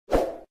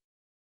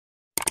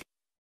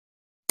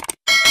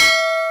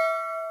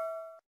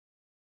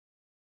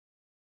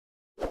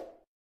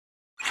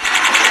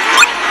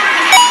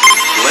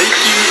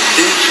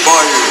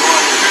Bye.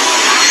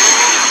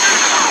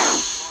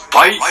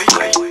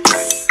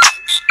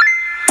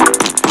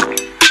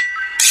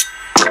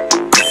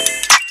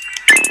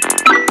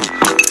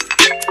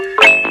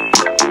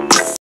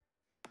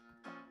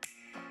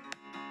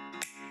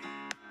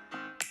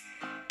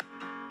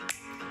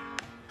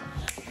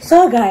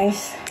 So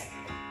guys,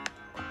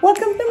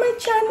 welcome to my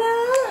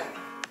channel.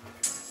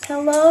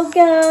 Hello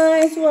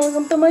guys,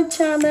 welcome to my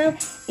channel.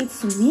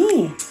 It's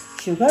me,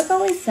 Sugar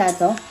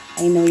Sato.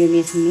 I know you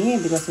miss me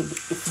because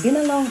it's been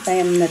a long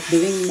time not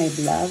doing my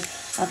vlog.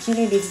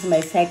 Actually, this is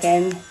my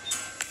second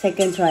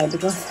try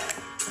because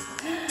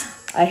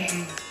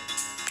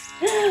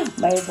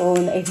my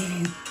phone, I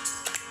didn't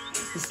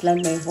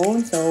slant my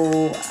phone,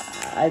 so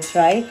I'll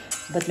try.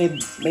 But my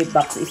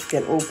box is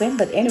still open.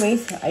 But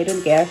anyways, I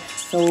don't care.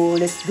 So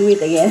let's do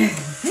it again.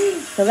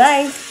 So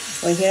guys,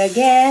 we're here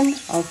again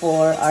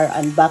for our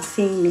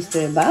unboxing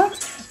mystery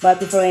box. But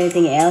before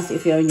anything else,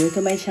 if you're new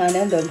to my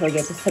channel, don't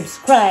forget to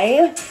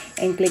subscribe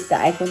and click the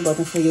icon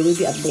button so you will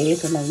be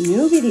updated on my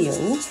new video.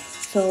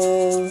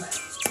 So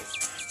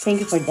thank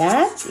you for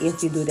that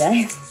if you do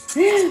that.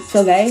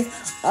 So guys,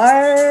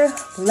 our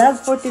vlog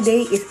for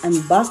today is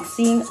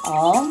unboxing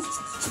of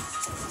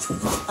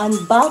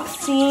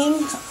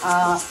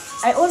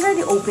I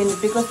already opened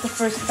it because the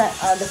first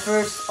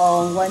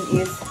one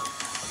is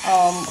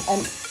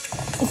and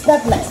it's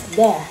not like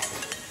there.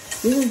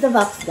 This is the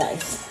box,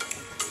 guys.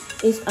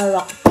 It's a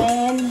rock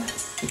pen.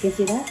 You can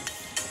see that.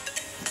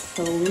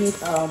 So we need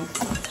a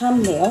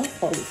thumbnail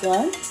for this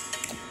one.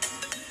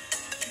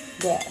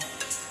 There.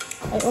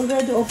 I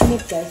already opened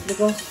it, guys,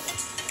 because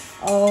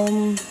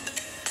I'm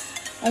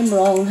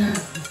wrong.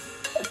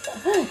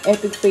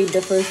 Epic failed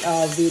the first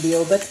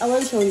video, but I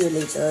will show you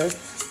later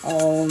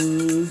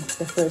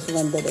the first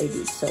one that I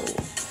did. So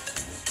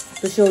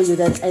to show you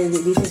that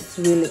this is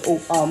really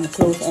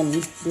close and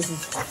this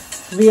is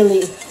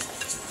really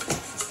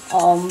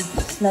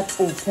it's not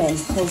open.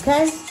 So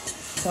guys,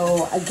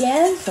 so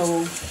again,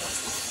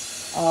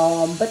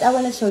 but I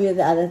want to show you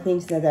the other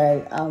things that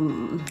I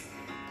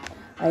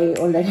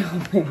already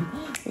opened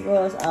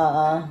because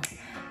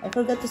I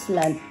forgot to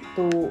slant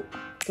to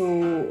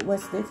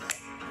what's this?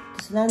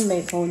 Slant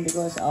my phone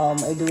because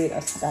I do it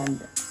as stand.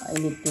 I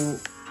need to,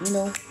 you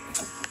know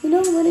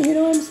what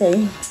I'm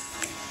saying.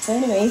 So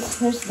anyways,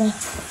 here's the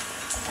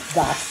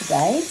box,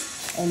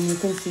 guys, and you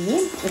can see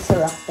it's a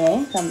rock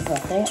pen.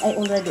 I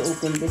already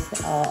opened this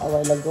a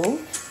while ago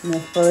in my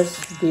first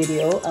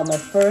video, my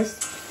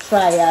first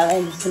trial,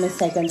 and this is my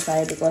second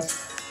try because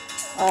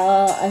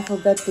I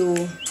forgot to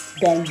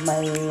slant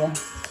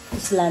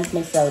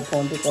my cell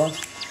phone because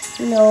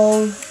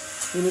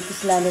we need to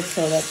slant it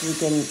so that we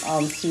can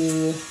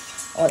see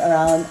all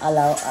around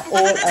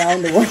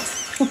the world.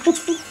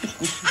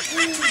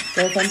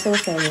 Guys, I'm so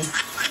sorry.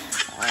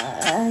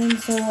 I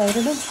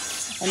don't know.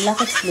 I'm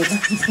lack of sleep.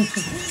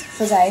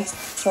 So guys,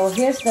 so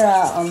here's the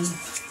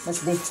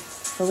what's this?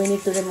 So we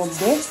need to remove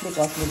this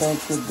because we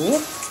don't need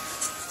this.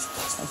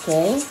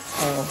 Okay.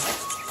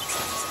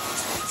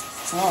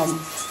 So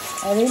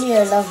I really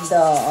love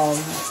the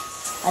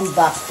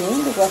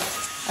unboxing because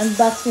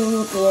unboxing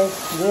is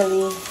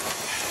really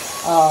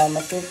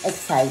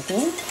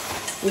exciting.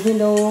 Even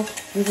though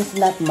this is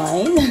not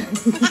mine, I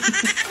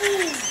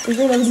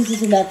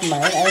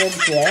don't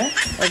care.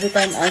 Every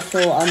time I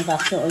show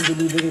unboxing or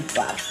delivery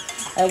box,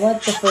 I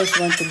want the first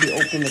one to be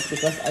open it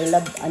because I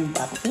love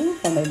unboxing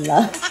for my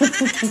love.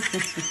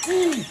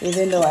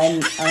 Even though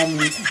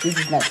this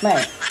is not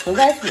mine. So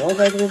guys, we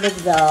already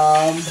removed the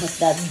what's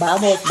that,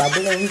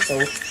 bubbling.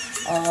 So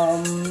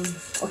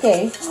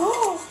okay.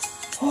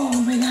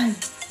 Oh my god,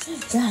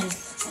 guys,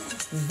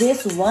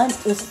 this one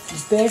is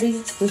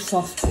very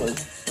resourceful.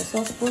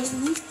 You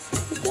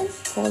can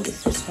call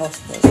this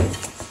resourceful.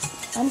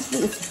 Honestly,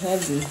 it's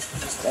heavy.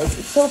 Guys,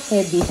 it's so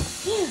heavy.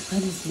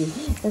 Honestly,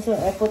 that's why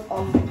I put a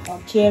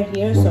chair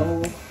here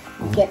so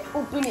you can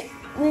open it.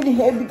 Really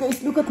heavy,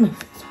 guys. Look at my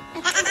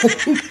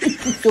face.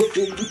 It's so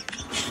heavy.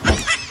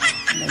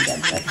 Oh my god,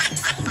 what is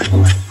this?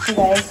 So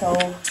guys, so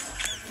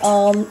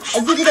I'll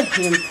give it a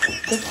hint.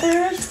 The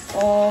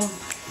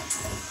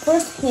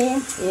first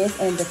hint is,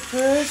 and the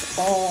first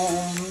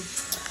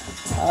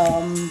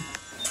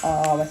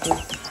what's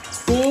this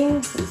thing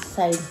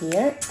inside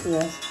here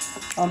is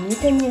you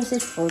can use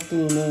it for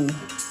cleaning.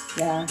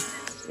 Yeah,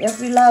 if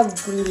you love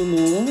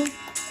cleaning,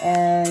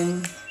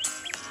 and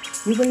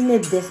you will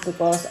need this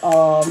because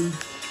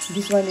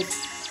this one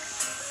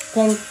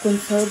can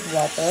conserve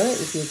water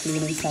if you're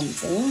cleaning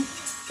something,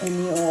 and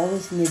you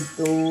always need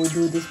to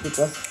do this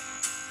because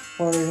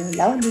for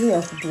laundry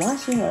or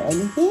washing or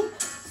anything.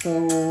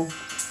 So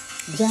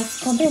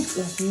just comment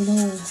if you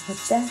know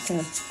what's that.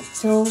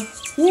 So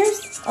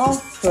here's our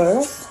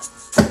first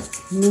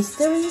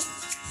mystery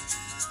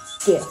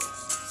gift.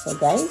 So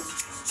guys,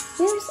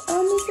 here's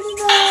our mystery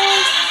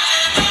box.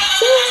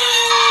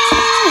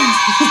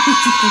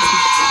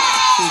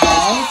 See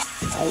guys,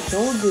 I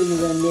told you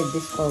you're gonna need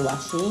this for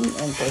washing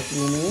and for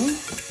cleaning.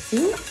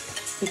 See?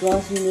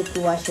 Because you need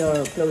to wash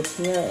your clothes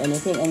here or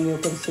anything, and you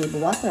can save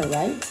water,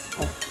 right?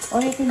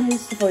 Or you can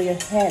use it for your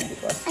head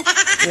because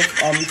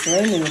if it's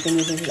raining, you can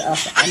use it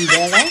as an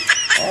umbrella,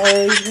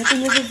 or you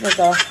can use it as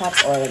a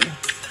hot oil.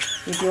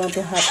 If you want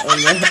to hot oil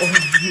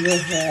your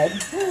head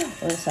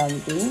or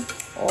something,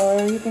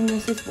 or you can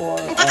use it for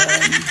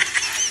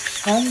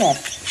helmet,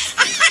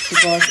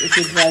 because if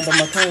you drive the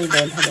motor you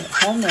don't have a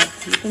helmet,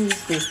 you can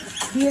use this.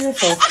 Be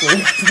resourceful.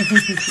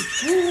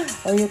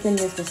 Or you can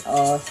use this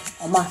a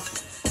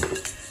mask.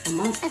 A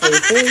mask for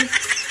your face.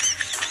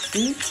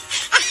 See?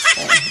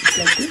 It's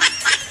like this.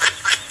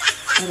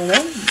 I don't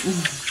know.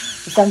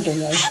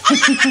 Something else.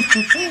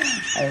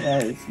 I know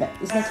it's not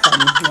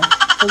funny. Yeah.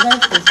 So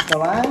guys, this is the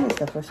one. It's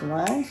the first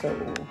one. So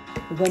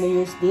we're gonna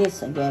use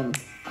this again.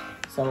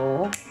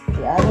 So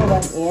the other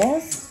one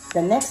is,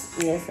 the next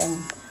is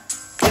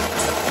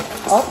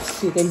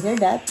oops, you can hear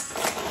that.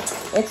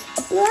 It's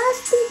a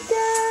plastic,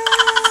 guys.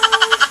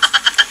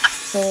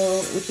 So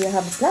if you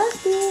have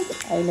plastic,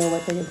 I know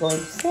what you're going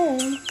to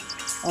say.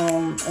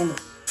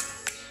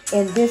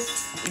 And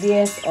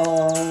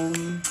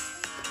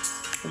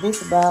this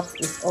box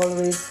is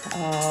always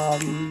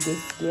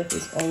this gift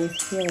is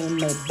always here in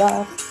my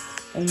box,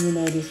 and you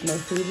know this is my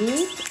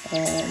favorite,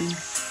 and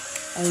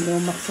I know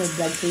Maxo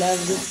Vlog love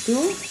this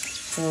too.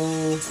 So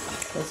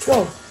let's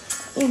go.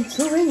 In 3,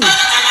 2, 1.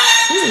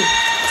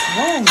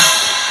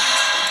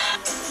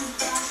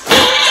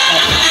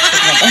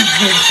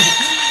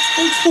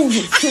 Oh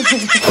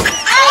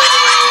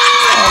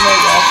my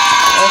gosh.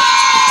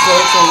 It's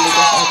broken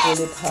because I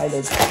pulled it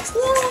harder.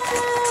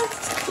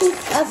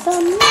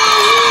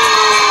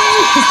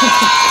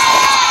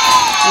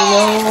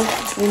 Yeah,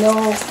 it's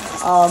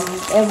awesome.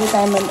 Every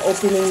time I'm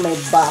opening my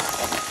box,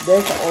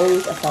 there's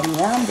always a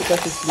samyang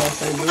because it's my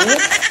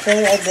favorite.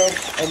 Sorry, I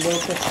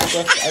broke it because I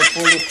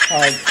pulled it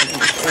hard and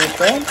it's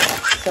open.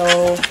 So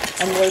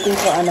I'm waiting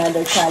for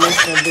another challenge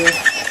for this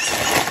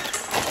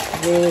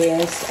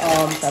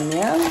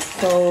samyang.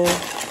 So I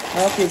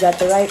hope you got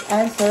the right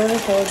answer.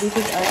 So this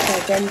is our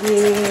second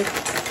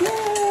gift.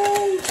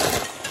 Yay!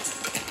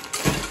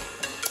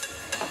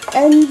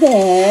 And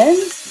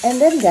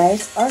then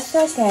guys, our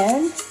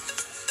second,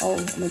 oh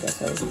my god,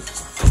 sorry.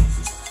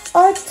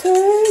 Our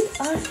third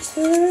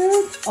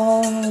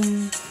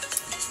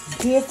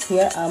gift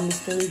here,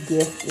 mystery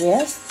gift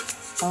is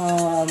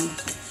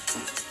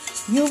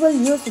you will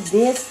use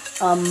this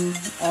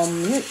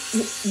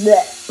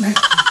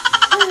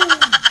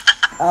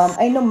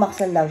I know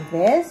Maxa loves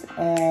this,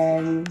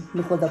 and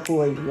Nicole the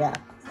Pool, yeah.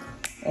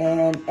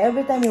 And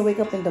every time you wake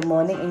up in the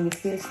morning and you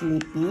feel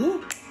sleepy,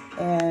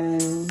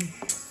 and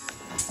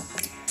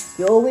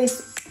you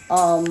always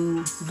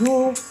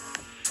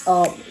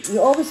you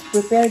always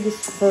prepare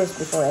this first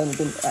before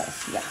anything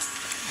else, yeah.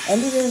 And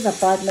this is a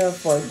partner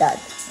for that,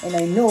 and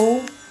I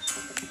know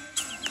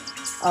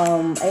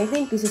I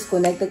think this is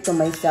connected to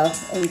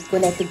myself and it's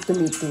connected to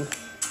me too,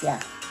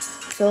 yeah.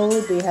 So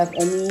do you have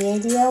any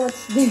idea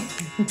what's this?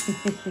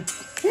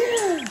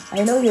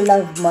 I know you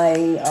love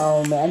my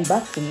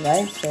unboxing,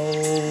 right? So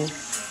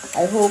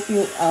I hope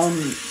you're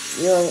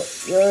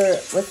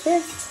what's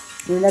this?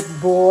 You're not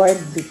bored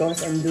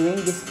because I'm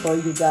doing this for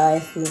you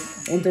guys to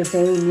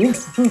entertain you.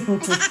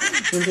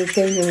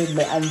 Entertain you with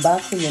my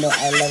unboxing. You know,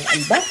 I love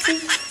unboxing.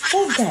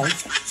 So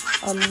guys,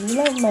 you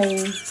love my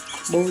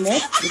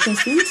bonnet. You can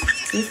see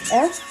this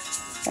F.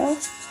 I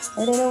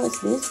don't know what's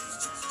this.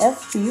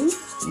 FU.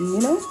 You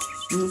know,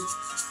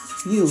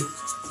 U.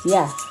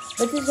 Yeah.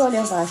 But it's only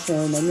a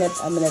fashion. I'm not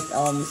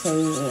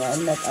saying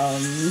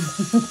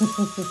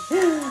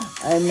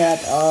I'm not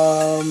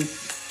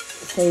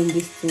saying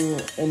this to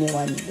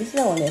anyone. This is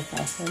only a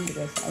fashion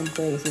because I'm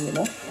crazy, you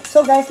know.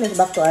 So guys, let's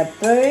back to our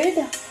third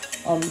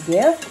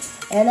gift.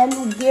 And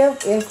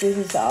gift is this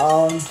is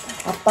a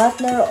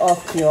partner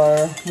of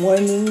your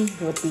morning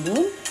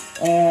routine.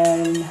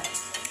 And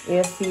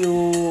if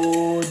you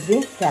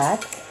drink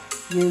that,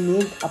 you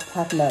need a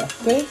partner,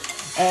 okay?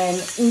 And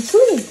in 3, 2,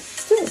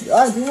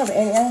 oh, do you have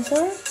any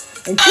answer?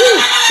 In 3, 2, 1,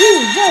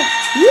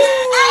 yay!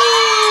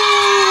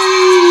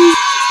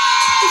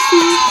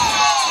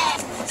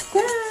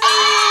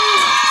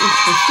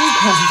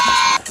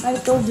 I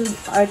told you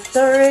our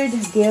third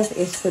gift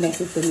is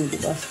connected to me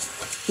because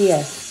here,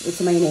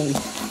 it's my name.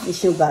 It's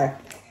Sugar.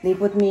 They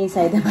put me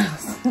inside the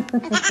box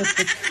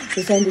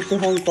to send it to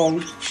Hong Kong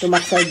to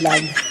Maxar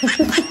Vlog.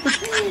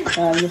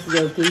 I'm just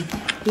joking.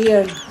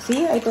 Here,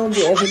 see, I told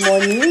you every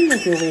morning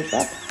if you wake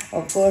up,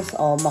 of course,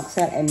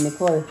 Maxar and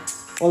Nicole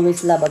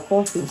always love a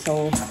coffee.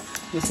 So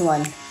this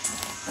one,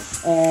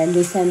 and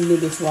they send me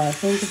this one.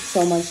 Thank you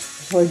so much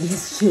for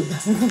this, Sugar.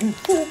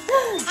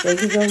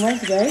 Thank you so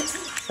much, guys.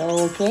 So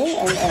okay,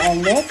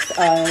 and next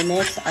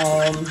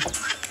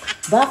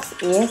box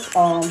is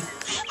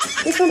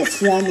this one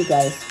is yummy,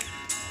 guys.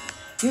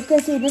 You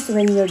can see this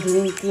when you're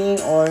drinking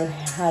or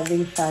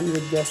having fun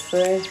with your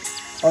friends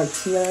or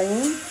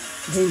chilling,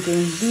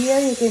 drinking beer.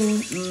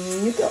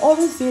 You can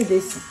always see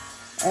this,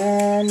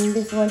 and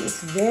this one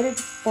is very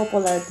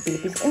popular in the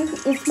Philippines. And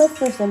it's my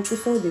first time to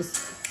see this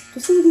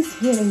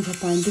here in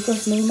Japan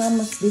because my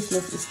mama's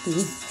business is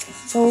this.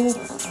 So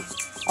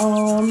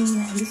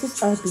this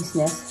is our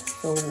business.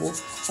 So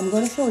I'm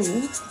gonna show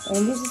you.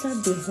 And this is our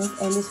business,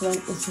 and this one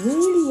is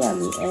really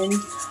yummy. And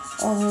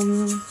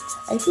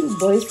I think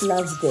boys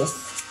love this.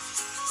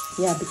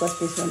 Yeah, because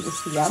this one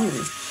is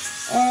yummy.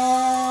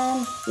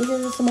 And this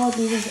is a small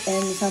pieces,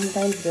 and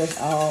sometimes there's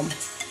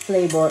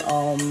flavor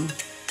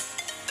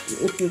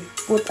if you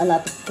put a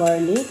lot of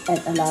garlic and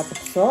a lot of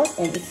salt,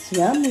 and it's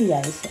yummy,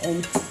 guys.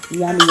 And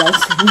yummy,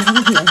 guys.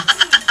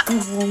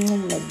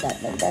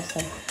 Like that. So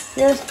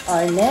here's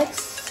our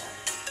next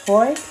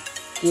fourth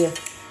gift.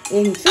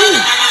 In 3, 2, 1.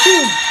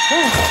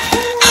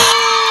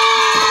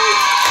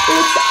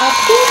 It's a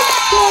peanut,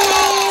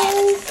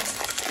 guys.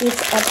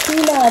 It's a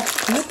peanut.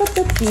 Look at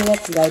the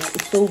peanut, guys.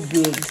 It's so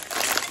big.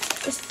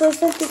 This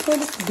person is one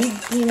this big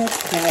peanut,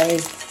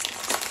 guys.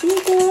 See,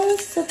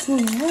 guys, a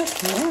peanut.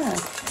 Yeah.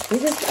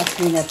 This is a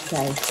peanut,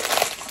 guys.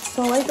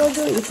 So I told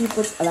you, if you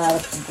put a lot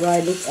of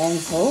garlic and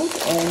salt,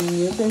 and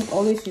you can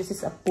always use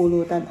this as a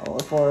pulutan or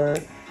for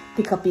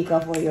pika-pika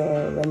for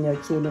when you're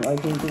chilling or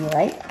drinking,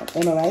 right?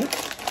 Am I right?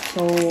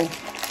 So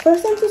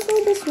first time to saw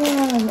this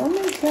one. Oh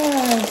my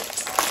god.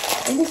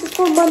 And this is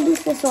for mom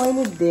business, so I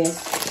need this.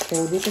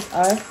 So this is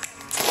our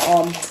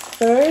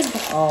fourth,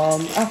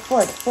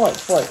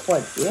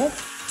 yeah.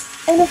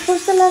 And of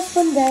course the last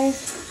one,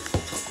 guys.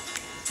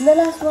 The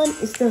last one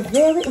is the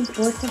very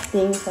important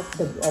things of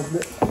the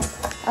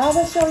I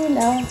will show you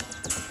now.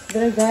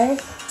 There,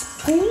 guys.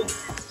 See?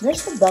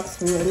 There's the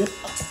box really.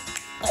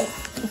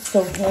 It's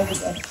so heavy,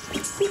 guys.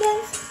 See,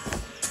 guys?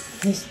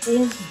 This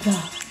is the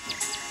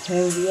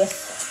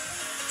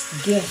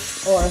heaviest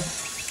gift or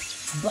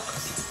box.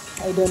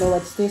 I don't know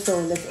what's this, so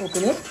let's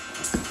open it.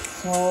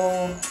 So,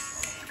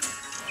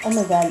 oh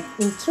my god.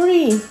 In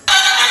 3, 2, 1.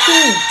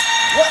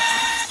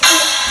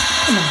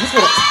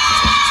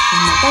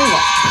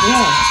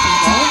 Yeah,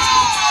 okay.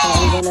 So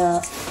I'm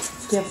gonna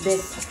give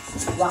this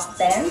rock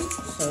 10.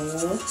 So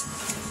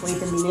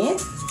wait a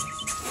minute.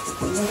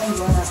 And then I'm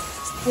gonna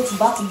put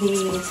back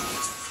the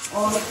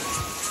all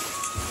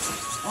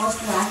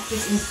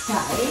plastic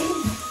inside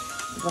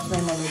because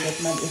my mommy that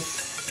man is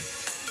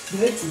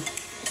dirty.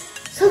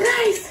 So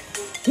guys,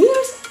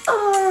 here's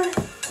our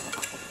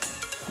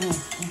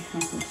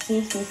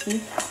see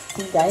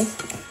guys,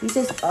 this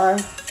is our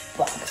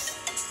box.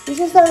 This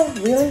is our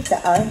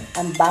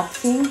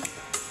unboxing.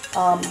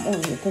 Oh,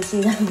 you can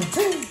see now.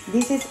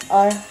 This is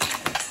our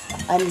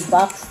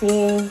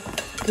unboxing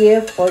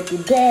gift for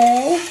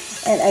today,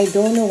 and I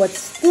don't know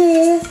what's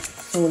this.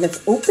 So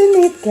let's open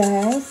it,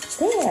 guys.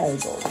 There we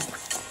go.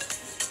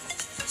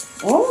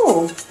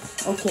 Oh,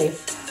 okay.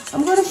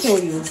 I'm gonna show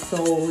you,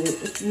 so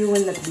if you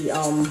will not be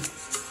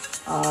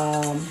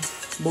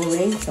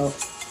boring. So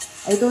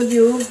I told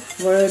you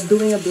we're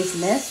doing a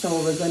business, so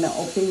we're gonna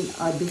open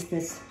our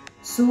business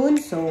soon.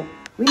 So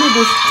we need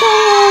this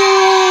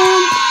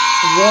pen.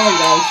 Well,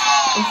 guys,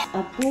 it's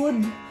a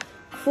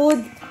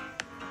food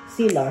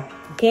sealer.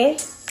 Okay.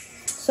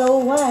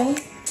 So why?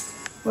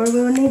 We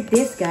will need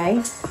this,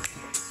 guys.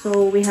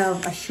 So we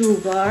have a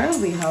sugar.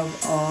 We have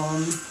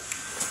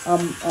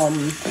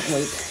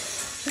wait.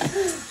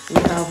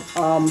 We have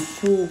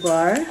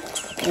sugar,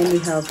 and we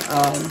have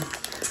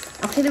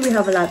actually we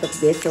have a lot of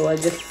this. So I'll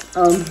just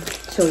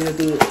show you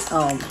the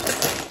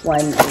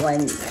one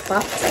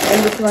pack,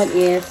 and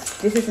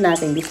this is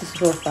nothing. This is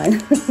for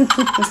fun.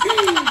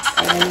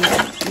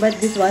 But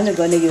this one we're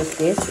gonna use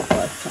this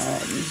because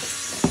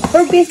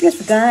for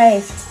business,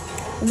 guys.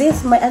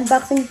 This my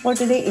unboxing for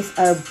today is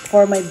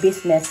for my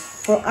business,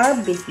 for our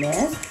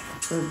business.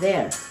 So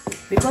there,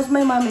 because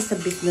my mom is a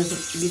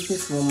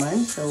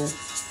businesswoman, so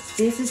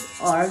this is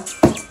our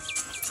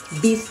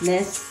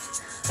business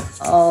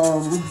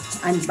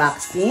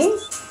unboxing.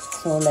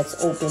 So let's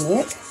open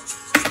it.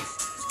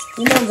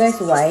 You know, guys,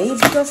 why?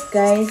 Because,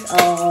 guys,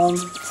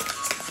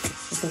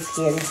 this is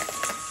scary.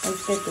 I'm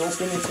scared to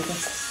open it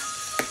because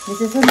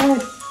this is a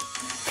knife.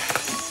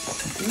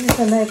 This is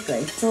a knife,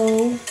 guys.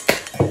 So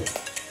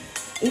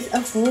it's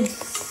a food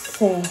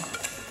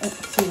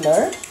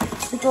sealer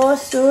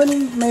because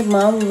soon my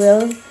mom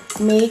will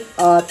make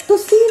a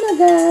tocino,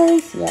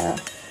 guys. Yeah,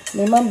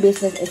 my mom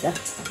business is a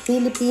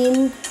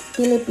Philippine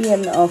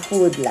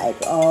food, like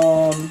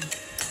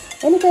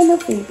any kind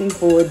of Philippine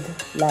food,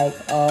 like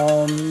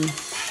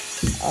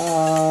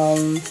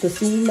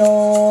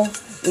tocino,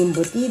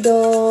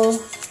 embutido,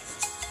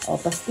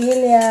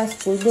 pastillas,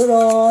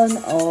 pulveron,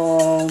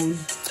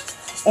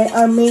 and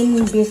our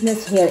main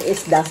business here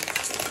is the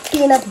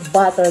peanut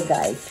butter,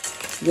 guys.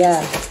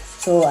 Yeah,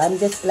 so I'm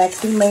just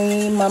flexing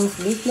my mom's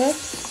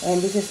business,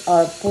 and this is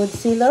our food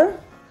sealer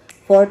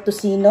for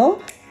tocino.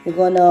 You're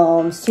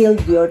gonna seal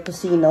your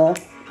tocino.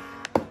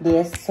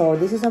 So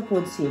this is a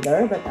food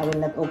sealer, but I will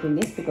not open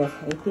this because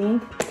I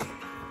think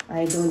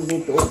I don't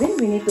need to open.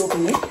 We need to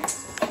open it.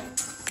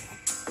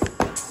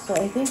 So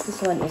I think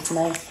this one is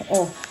nice.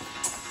 Oh,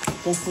 you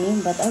can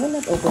see, but I will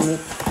not open it.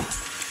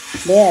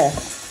 There,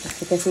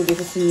 as you can see,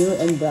 this is new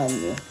and brand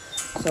new.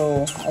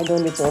 So I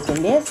don't need to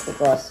open this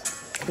because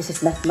this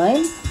is not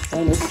mine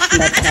and it's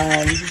not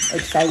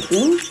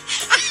exciting.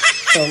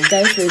 So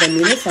guys, wait a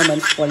minute,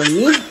 someone's calling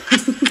me.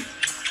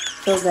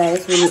 So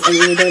guys, we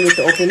don't need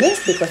to open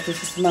it because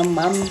this is my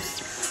mom's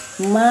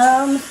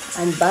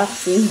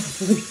unboxing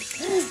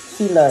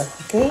sealer.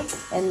 Okay,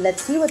 and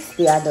let's see what's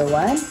the other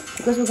one,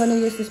 because we're gonna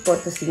use this for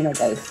casino,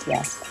 guys.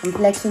 Yeah, I'm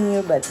flexing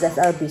you, but that's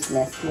our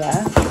business.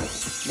 Yeah,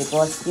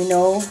 because you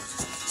know,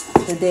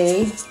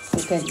 today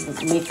we can't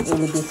make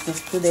any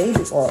business today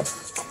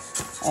because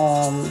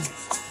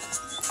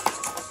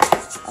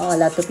a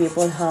lot of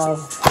people have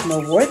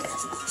no work,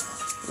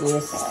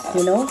 is,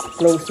 you know,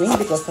 closing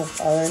because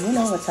of our, you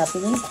know, what's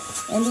happening.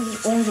 And this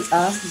is only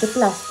the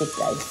plastic,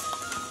 guys.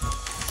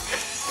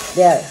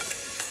 There,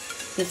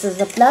 this is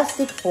the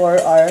plastic for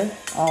our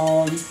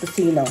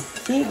casino.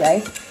 See,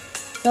 guys,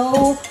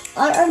 so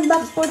our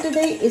unbox for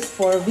today is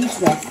for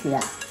business.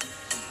 Yeah,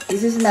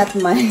 this is not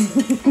mine.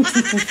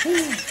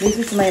 This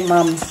is my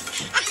mom's.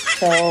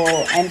 So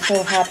I'm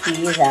so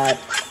happy that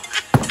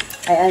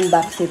I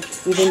unbox it,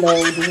 even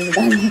though this is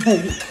not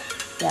mine.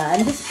 Yeah,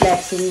 I'm just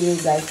flexing you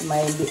guys.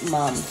 My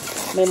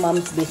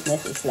mom's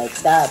business is like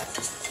that.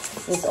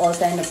 It's all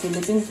kind of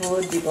Philippine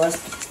food because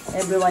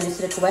everyone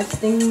is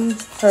requesting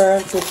her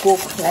to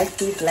cook like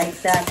this,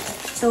 like that.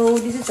 So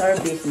this is our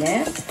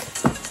business.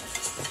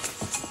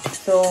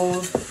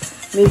 So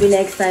maybe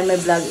next time my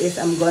vlog is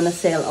I'm gonna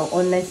sell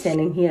online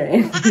selling here.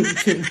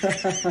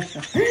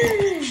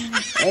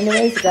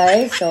 Anyways,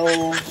 guys, so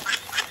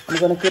I'm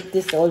gonna keep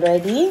this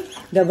already.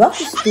 The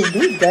box is too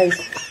big, guys.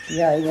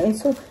 Yeah, and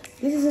so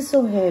this is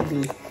so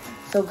heavy.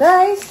 So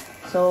guys,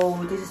 so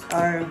this is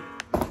our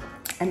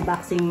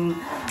unboxing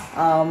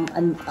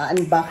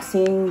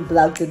unboxing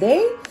vlog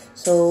today.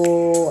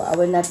 So I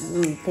will not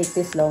take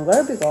this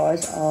longer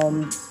because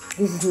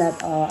this is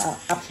not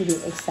actually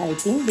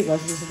exciting,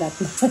 because this is not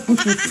mine.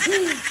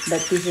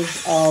 But this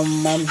is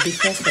mom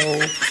business,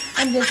 so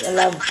I'm just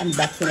love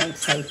unboxing and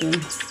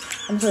exciting.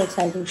 I'm so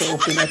excited to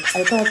open it.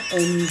 I thought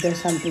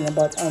there's something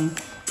about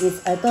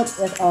I thought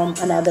it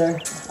another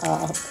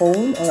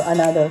phone or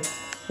another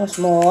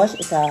mosh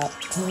is a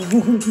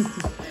phone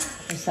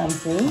or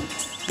something.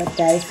 But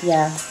guys,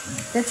 yeah,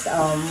 that's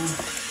our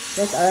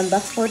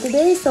unbox for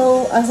today.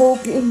 So I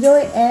hope you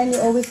enjoy and you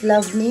always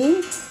love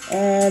me,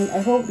 and I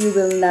hope you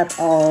will not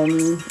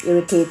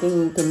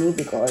irritating to me,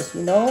 because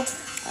you know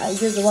I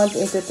just want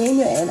to entertain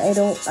you, and I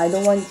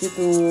don't want you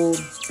to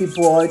be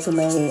bored to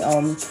my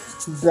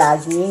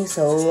vlogging.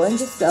 So I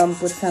just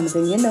put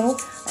something, you know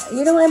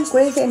I'm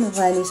crazy and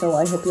funny. So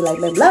I hope you like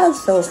my vlogs.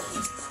 So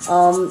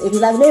if you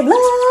like my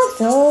vlogs,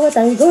 so what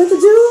are you going to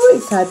do?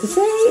 It's hard to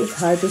say.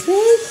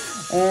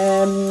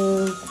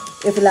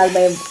 If you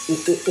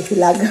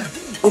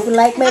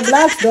like my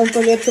vlogs, don't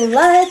forget to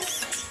like,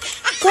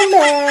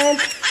 comment,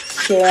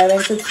 share,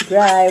 and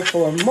subscribe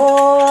for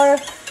more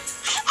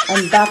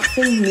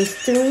unboxing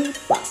mystery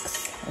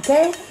box.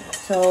 Okay,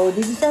 so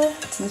this is a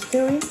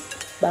mystery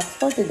box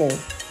for today.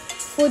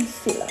 Food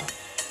sealer.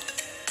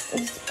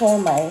 It's for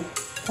my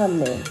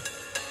thumbnail.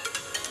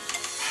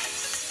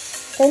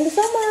 Thank you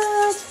so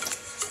much.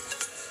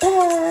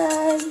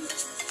 Bye.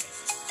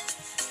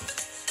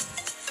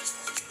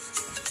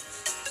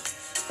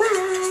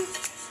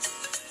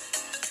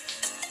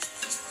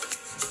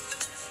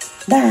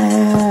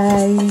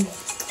 Bye.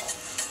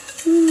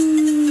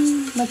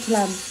 Much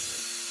love.